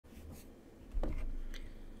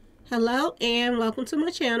Hello and welcome to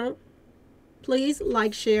my channel. Please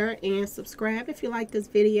like, share, and subscribe if you like this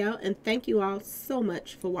video, and thank you all so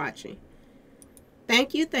much for watching.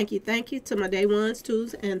 Thank you to my day ones,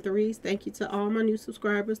 twos, and threes. Thank you to all my new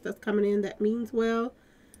subscribers that's coming in. That means well.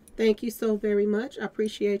 Thank you so very much. I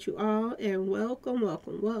appreciate you all, and welcome.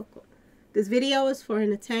 This video is for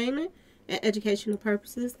entertainment and educational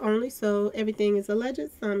purposes only, so everything is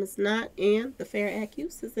alleged, some is not, and the fair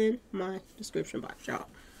accuse is in my description box, y'all.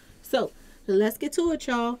 So let's get to it,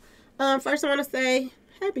 y'all. First I want to say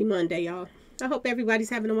happy Monday, y'all. I hope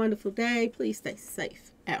everybody's having a wonderful day. Please stay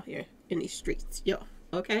safe out here in these streets, y'all.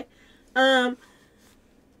 Okay. I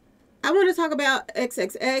want to talk about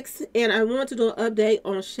XXX, and I want to do an update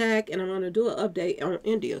on Shaq, and I want to do an update on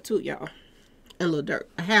India too, y'all, and Lil Durk.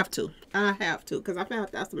 I have to, because I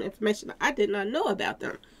found out some information that I did not know about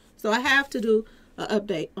them, so I have to do an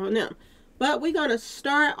update on them. But we're gonna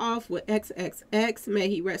start off with XXX. May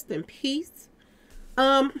he rest in peace.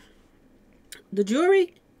 The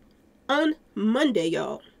jury on Monday,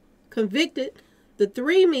 y'all, convicted the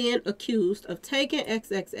 3 men accused of taking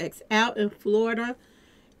XXX out in Florida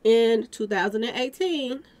in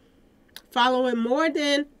 2018, following more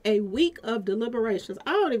than a week of deliberations.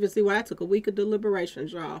 I don't even see why I took a week of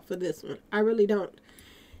deliberations, y'all, for this one. I really don't.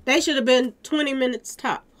 They should have been 20 minutes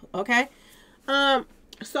top, okay?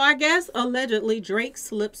 So I guess allegedly Drake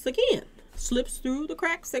slips through the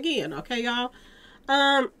cracks again, okay, y'all?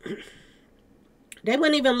 They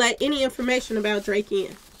wouldn't even let any information about Drake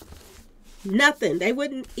in. Nothing. They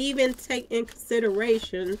wouldn't even take in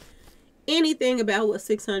consideration anything about what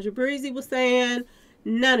 600 Breezy was saying.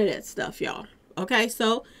 None of that stuff, y'all. Okay,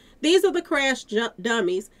 so these are the crash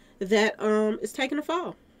dummies that is taking the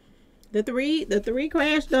fall. The three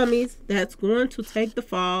crash dummies that's going to take the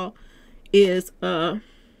fall is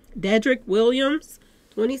Dedrick Williams,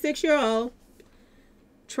 26-year-old,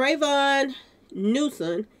 Trayvon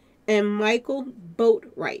Newsom, and Michael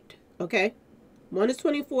Boatwright. Okay, one is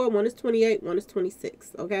 24, one is 28, one is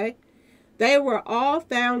 26. Okay, they were all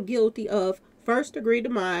found guilty of first-degree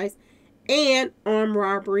demise and armed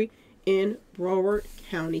robbery in Broward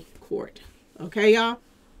County Court. Okay, y'all.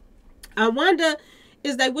 I wonder,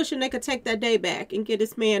 is they wishing they could take that day back and get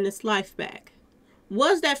this man his life back?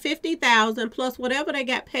 Was that $50,000 plus whatever they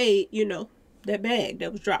got paid, you know, that bag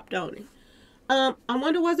that was dropped on him? I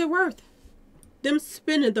wonder, was it worth them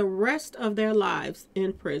spending the rest of their lives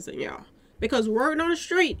in prison, y'all? Because word on the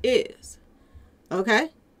street is,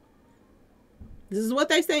 okay, this is what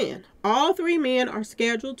they saying. All 3 men are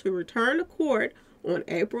scheduled to return to court on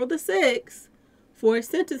April the 6th for a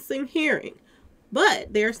sentencing hearing.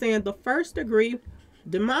 But they're saying the first degree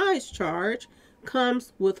demise charge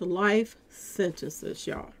comes with life sentences,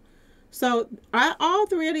 y'all. So all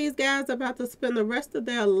 3 of these guys are about to spend the rest of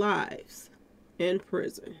their lives in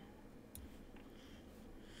prison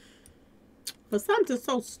for something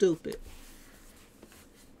so stupid.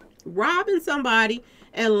 Robbing somebody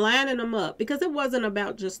and lining them up, because it wasn't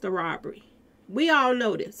about just the robbery. We all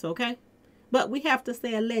know this, okay? But we have to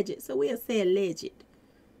say alleged, so we'll say alleged.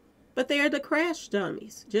 But they're the crash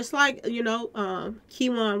dummies, just like, you know,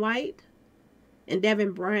 Keywan White and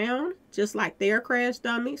Devin Brown, just like their crash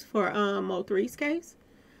dummies for Mo3's case.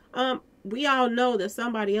 We all know that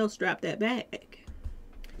somebody else dropped that bag.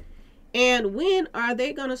 And when are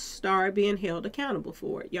they going to start being held accountable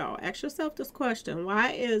for it? Y'all, ask yourself this question.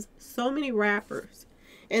 Why is so many rappers,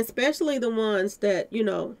 and especially the ones that, you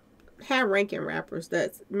know, high-ranking rappers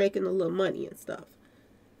that's making a little money and stuff,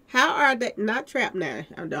 how are they not trapped now?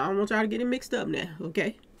 I don't want y'all to get it mixed up now,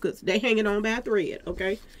 okay? Because they hanging on by a thread,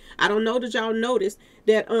 okay? I don't know that y'all noticed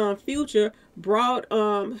that Future brought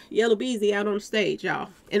Yellow Beezy out on the stage, y'all.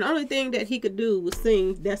 And the only thing that he could do was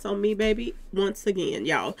sing That's On Me, Baby once again,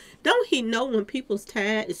 y'all. Don't he know when people's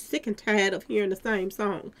sick and tired of hearing the same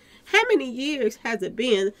song? How many years has it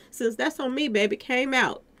been since That's On Me, Baby came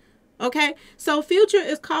out? Okay? So Future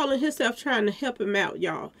is calling himself trying to help him out,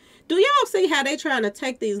 y'all. Do y'all see how they trying to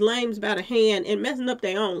take these lames by the hand and messing up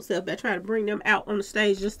their own self? They're trying to bring them out on the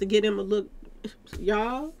stage just to get them a look.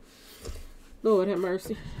 Y'all, Lord have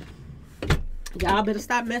mercy. Y'all better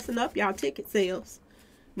stop messing up y'all ticket sales,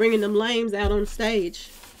 bringing them lames out on the stage.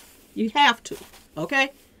 You have to,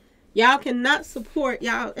 okay? Y'all cannot support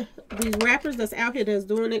y'all these rappers that's out here that's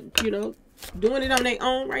doing it, you know, doing it on their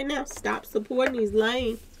own right now. Stop supporting these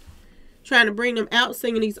lames, trying to bring them out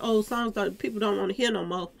singing these old songs that people don't want to hear no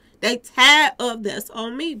more. They tired of That's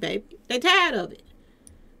On Me, baby. They tired of it.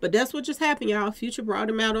 But that's what just happened, y'all. Future brought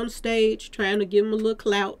him out on the stage, trying to give him a little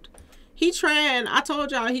clout. He trying, I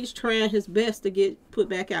told y'all, he's trying his best to get put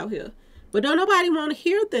back out here. But don't nobody want to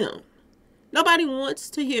hear them. Nobody wants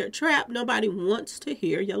to hear Trap. Nobody wants to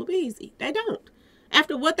hear Yellow Beezy. They don't.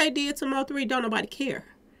 After what they did to Mo3, don't nobody care.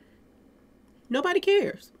 Nobody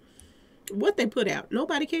cares what they put out.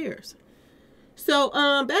 Nobody cares. So,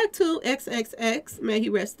 back to XXX. May he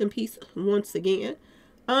rest in peace once again.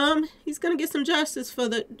 He's gonna get some justice for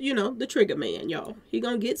the, the trigger man, y'all. He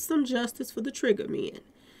gonna get some justice for the trigger man.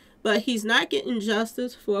 But he's not getting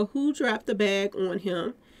justice for who dropped the bag on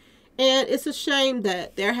him. And it's a shame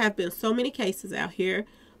that there have been so many cases out here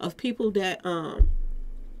of people that,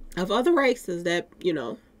 of other races that,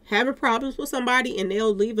 having problems with somebody, and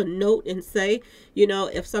they'll leave a note and say,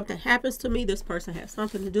 if something happens to me, this person has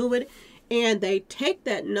something to do with it. And they take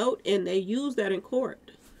that note and they use that in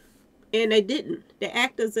court. And they didn't. They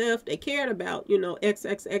act as if they cared about,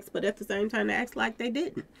 XXX, but at the same time, they act like they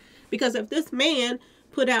didn't. Because if this man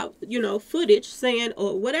put out, footage saying,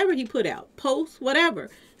 or whatever he put out, posts, whatever,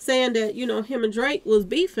 saying that, him and Drake was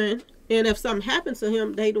beefing, and if something happens to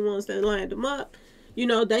him, they the ones that lined him up,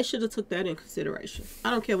 they should have took that in consideration.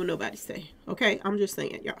 I don't care what nobody say, okay? I'm just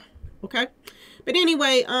saying, y'all, okay? But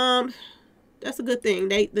anyway, that's a good thing.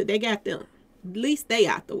 They got them. At least they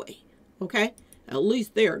out the way, okay? At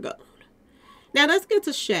least they're gone. Now, let's get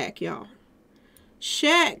to Shaq, y'all.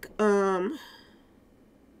 Shaq,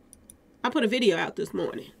 I put a video out this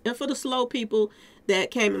morning. And for the slow people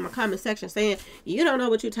that came in my comment section saying, you don't know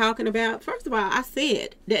what you're talking about. First of all, I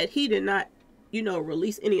said that he did not,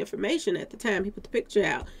 release any information at the time he put the picture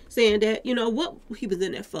out, saying that, what he was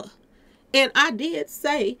in there for. And I did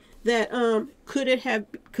say that, could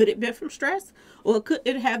it been from stress, or could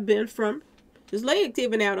it have been from his leg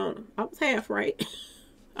giving out on him? I was half right.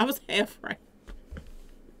 I was half right.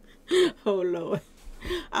 Oh, Lord.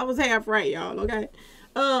 I was half right, y'all, okay?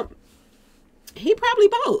 He probably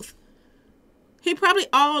both. He probably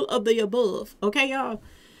all of the above, okay, y'all?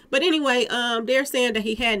 But anyway, they're saying that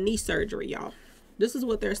he had knee surgery, y'all. This is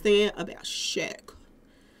what they're saying about Shaq.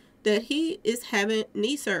 That he is having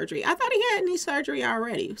knee surgery. I thought he had knee surgery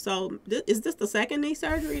already. So, is this the second knee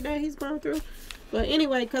surgery that he's going through? But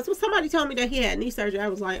anyway, because when somebody told me that he had knee surgery, I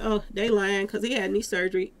was like, oh, they lying, because he had knee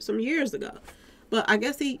surgery some years ago. But I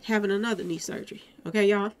guess he having another knee surgery. Okay,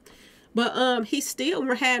 y'all? But he's still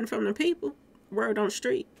hiding from the people. Word on the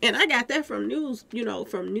street. And I got that from news,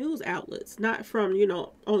 from news outlets. Not from,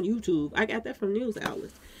 on YouTube. I got that from news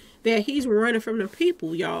outlets. That he's running from the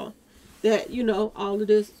people, y'all. That, all of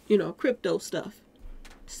this, crypto stuff.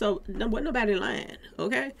 So, wasn't nobody lying,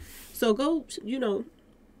 okay? So, go,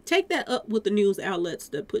 take that up with the news outlets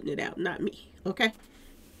that putting it out, not me, okay?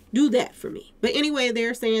 Do that for me. But anyway,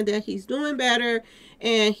 they're saying that he's doing better,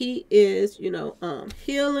 and he is,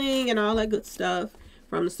 healing and all that good stuff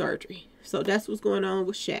from the surgery. So, that's what's going on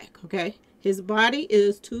with Shaq, okay? His body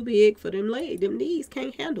is too big for them legs. Them knees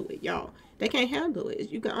can't handle it, y'all. They can't handle it.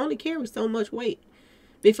 You can only carry so much weight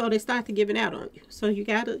before they start to giving out on you. So you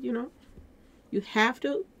gotta, you have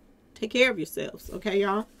to take care of yourselves, okay,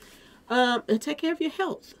 y'all? And take care of your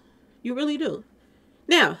health. You really do.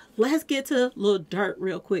 Now, let's get to Lil Durk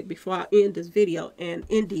real quick before I end this video and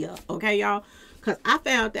India, okay, y'all? Because I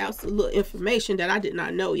found out some little information that I did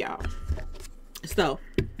not know, y'all. So,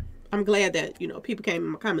 I'm glad that, people came in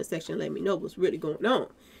my comment section and let me know what's really going on.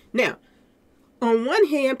 Now, on one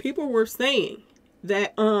hand, people were saying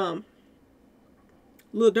that, Lil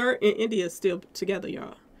Durk and India is still together,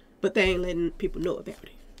 y'all. But they ain't letting people know about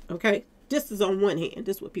it. Okay? This is on one hand.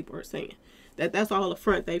 This is what people are saying. That's all the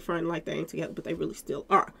front. They front like they ain't together, but they really still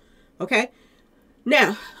are. Okay?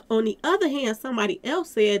 Now, on the other hand, somebody else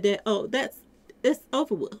said that, oh, it's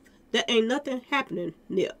over with. That ain't nothing happening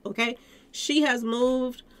there. Okay? She has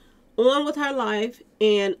moved on with her life,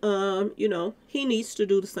 and, he needs to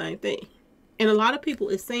do the same thing. And a lot of people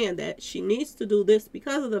is saying that she needs to do this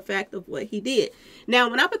because of the fact of what he did. Now,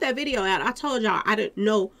 when I put that video out, I told y'all I didn't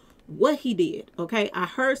know what he did, okay? I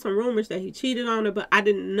heard some rumors that he cheated on her, but I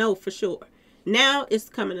didn't know for sure. Now, it's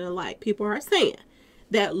coming to light. People are saying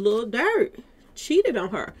that Lil Durk cheated on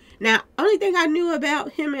her. Now, only thing I knew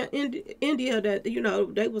about him in India, that,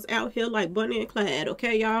 they was out here like Bonnie and Clyde,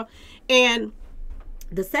 okay, y'all? And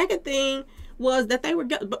the second thing was that they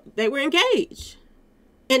were engaged.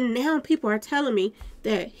 And now people are telling me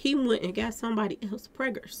that he went and got somebody else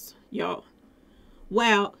preggers, y'all.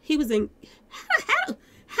 Wow, he was in... How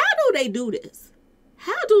do they do this?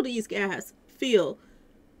 How do these guys feel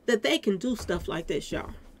that they can do stuff like this,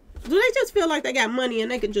 y'all? Do they just feel like they got money and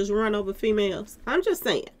they can just run over females? I'm just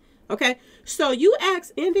saying, okay? So you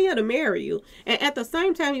ask India to marry you, and at the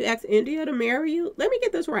same time you ask India to marry you. Let me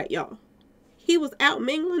get this right, y'all. He was out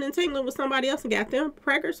mingling and tingling with somebody else and got them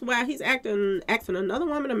preggers while he's asking another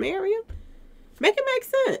woman to marry him. Make it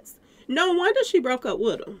make sense. No wonder she broke up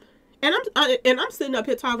with him. And I'm sitting up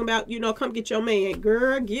here talking about, you know, come get your man.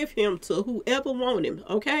 Girl, give him to whoever want him,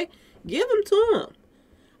 okay? Give him to him.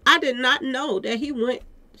 I did not know that he went.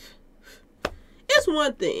 It's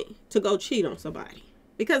one thing to go cheat on somebody,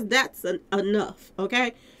 because that's enough,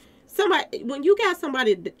 okay? Somebody, when you got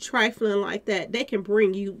somebody trifling like that, they can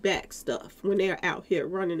bring you back stuff when they're out here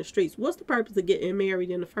running the streets. What's the purpose of getting married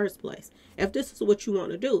in the first place if this is what you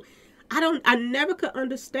want to do? I never could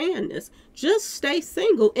understand this. Just stay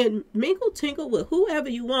single and mingle tingle with whoever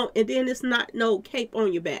you want, and then it's not no cape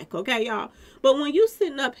on your back, okay, y'all? But when you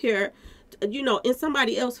sitting up here, you know, in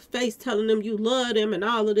somebody else's face telling them you love them and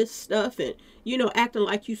all of this stuff, and, you know, acting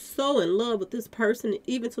like you so in love with this person,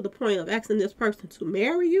 even to the point of asking this person to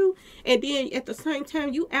marry you, and then at the same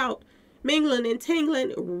time you out mingling and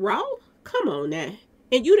tingling raw? Come on now.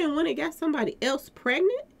 And you didn't want to get somebody else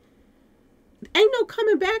pregnant? Ain't no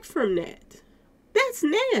coming back from that. That's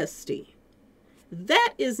nasty.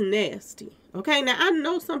 That is nasty. Okay, now I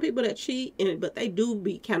know some people that cheat, but they do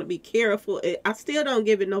be kind of be careful. I still don't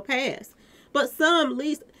give it no pass. But some at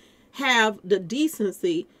least have the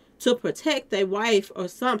decency to protect their wife or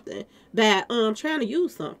something by trying to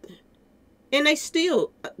use something. And they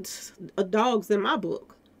still dogs in my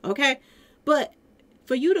book. Okay? But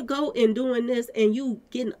for you to go and doing this and you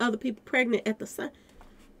getting other people pregnant at the same,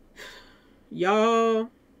 y'all,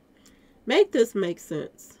 make this make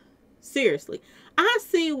sense. Seriously. I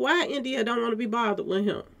see why India don't want to be bothered with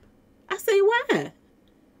him. I see why.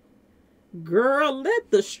 Girl,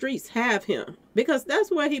 let the streets have him, because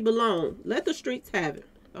that's where he belongs. Let the streets have him,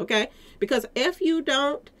 okay? Because if you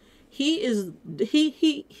don't, he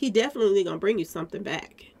definitely gonna bring you something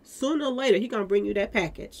back. Sooner or later, he gonna bring you that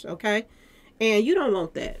package, okay? And you don't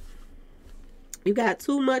want that. You got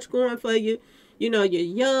too much going for you. You know, you're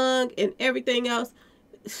young and everything else.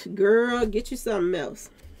 Girl, get you something else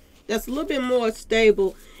that's a little bit more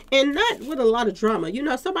stable and not with a lot of drama. You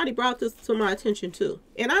know, somebody brought this to my attention too,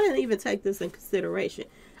 and I didn't even take this in consideration.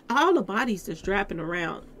 All the bodies that's dropping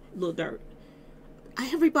around Lil Durk,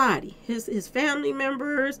 everybody, his family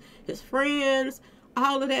members, his friends,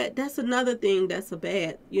 all of that. That's another thing that's a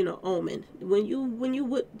bad, you know, omen. When you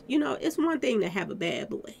would, you know, it's one thing to have a bad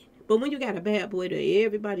boy, but when you got a bad boy that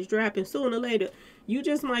everybody's dropping, sooner or later you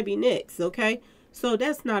just might be next, okay? So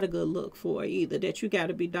that's not a good look for either, that you got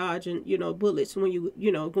to be dodging, you know, bullets when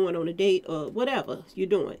you know, going on a date or whatever you're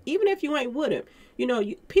doing. Even if you ain't with him, you know,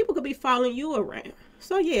 people could be following you around.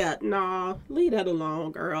 So yeah, nah, leave that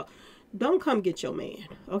alone, girl. Don't come get your man,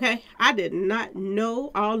 okay? I did not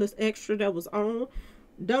know all this extra that was on.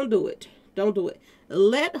 Don't do it. Don't do it.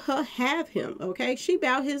 Let her have him, okay? She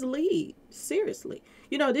bout his lead. Seriously.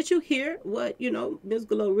 You know, did you hear what, you know, Ms.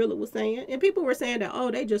 Glorilla was saying? And people were saying that,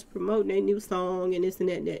 oh, they just promoting their new song and this and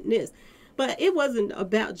that and that and this. But it wasn't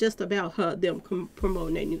about just about them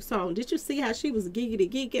promoting their new song. Did you see how she was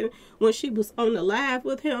geeking when she was on the live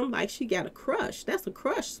with him? Like she got a crush. That's a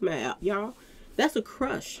crush smile, y'all. That's a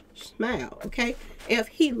crush smile, okay? If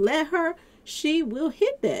he let her, she will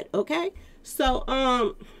hit that, okay? So,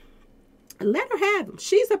 let her have him.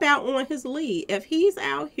 She's about on his lead. If he's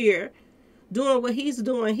out here doing what he's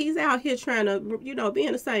doing, he's out here trying to, you know, be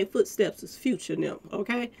in the same footsteps as Future them,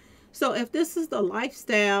 okay? So if this is the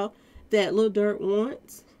lifestyle that Lil Durk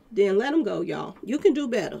wants, then let him go, y'all. You can do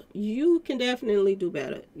better. You can definitely do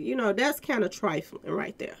better. You know, that's kind of trifling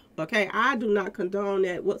right there, okay? I do not condone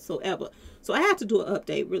that whatsoever. So I have to do an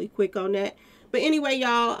update really quick on that. But anyway,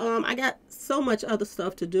 y'all, I got so much other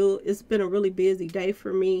stuff to do. It's been a really busy day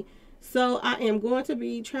for me. So I am going to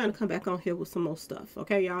be trying to come back on here with some more stuff,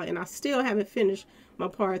 okay, y'all? And I still haven't finished my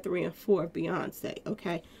part 3 and 4 of Beyonce,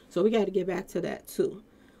 okay? So we got to get back to that too.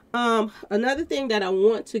 Another thing that I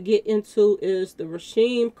want to get into is the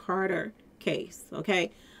Rasheem Carter case, okay?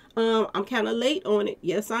 I'm kind of late on it.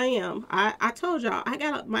 Yes, I am. I told y'all,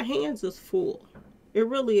 my hands is full. It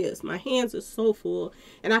really is. My hands are so full.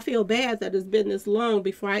 And I feel bad that it's been this long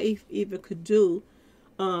before I even could do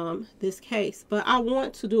this case. But I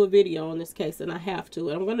want to do a video on this case, and I have to.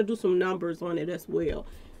 And I'm going to do some numbers on it as well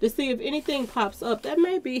to see if anything pops up that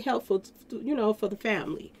may be helpful, to, you know, for the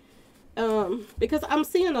family. Because I'm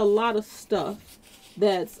seeing a lot of stuff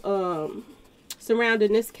that's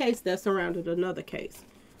surrounding this case that surrounded another case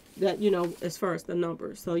that, you know, as far as the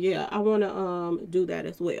numbers. So yeah, I want to do that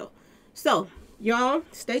as well. So y'all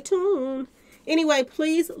stay tuned. Anyway,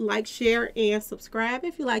 please like, share, and subscribe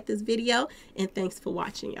if you like this video. And thanks for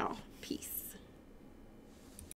watching, y'all. Peace.